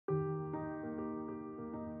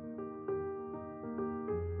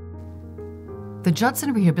The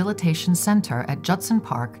Judson Rehabilitation Center at Judson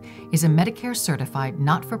Park is a Medicare-certified,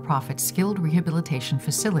 not-for-profit skilled rehabilitation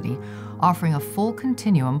facility offering a full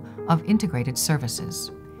continuum of integrated services.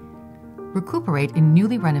 Recuperate in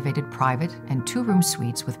newly renovated private and two-room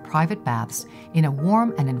suites with private baths in a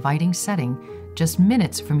warm and inviting setting just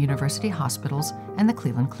minutes from university hospitals and the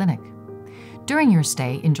Cleveland Clinic. During your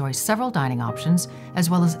stay, enjoy several dining options as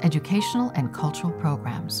well as educational and cultural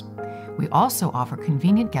programs. We also offer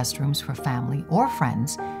convenient guest rooms for family or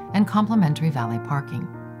friends and complimentary valet parking.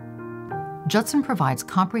 Judson provides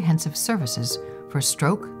comprehensive services for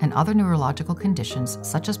stroke and other neurological conditions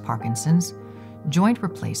such as Parkinson's, joint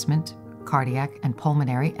replacement, cardiac and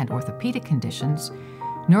pulmonary and orthopedic conditions,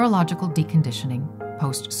 neurological deconditioning,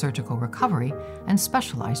 post-surgical recovery, and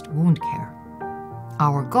specialized wound care.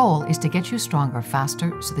 Our goal is to get you stronger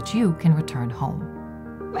faster so that you can return home.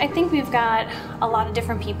 I think we've got a lot of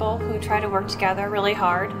different people who try to work together really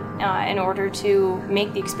hard in order to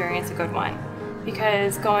make the experience a good one.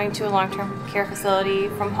 Because going to a long-term care facility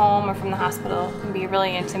from home or from the hospital can be a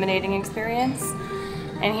really intimidating experience.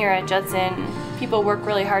 And here at Judson, people work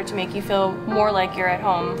really hard to make you feel more like you're at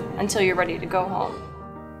home until you're ready to go home.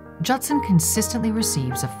 Judson consistently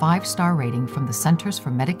receives a 5-star rating from the Centers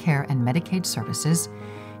for Medicare and Medicaid Services.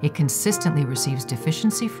 It consistently receives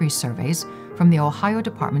deficiency-free surveys from the Ohio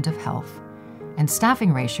Department of Health, and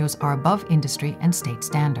staffing ratios are above industry and state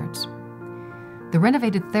standards. The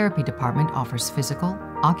Renovated Therapy Department offers physical,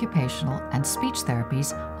 occupational, and speech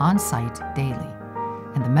therapies on-site daily,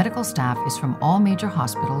 and the medical staff is from all major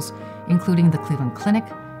hospitals, including the Cleveland Clinic,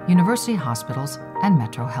 University Hospitals, and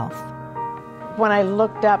Metro Health. When I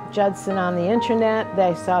looked up Judson on the internet,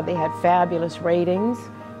 I saw they had fabulous ratings,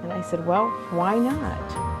 and I said, well, why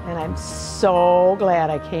not? And I'm so glad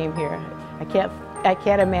I came here. I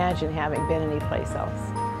can't imagine having been anyplace else.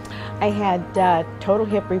 I had total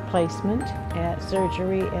hip replacement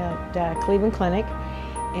surgery at Cleveland Clinic,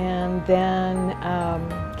 and then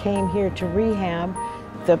came here to rehab.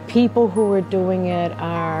 The people who are doing it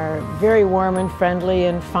are very warm and friendly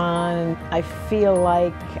and fun. I feel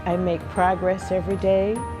like I make progress every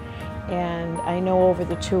day, and I know over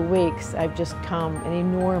the 2 weeks I've just come an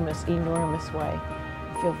enormous, enormous way.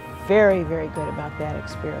 I feel very, very good about that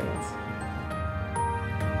experience.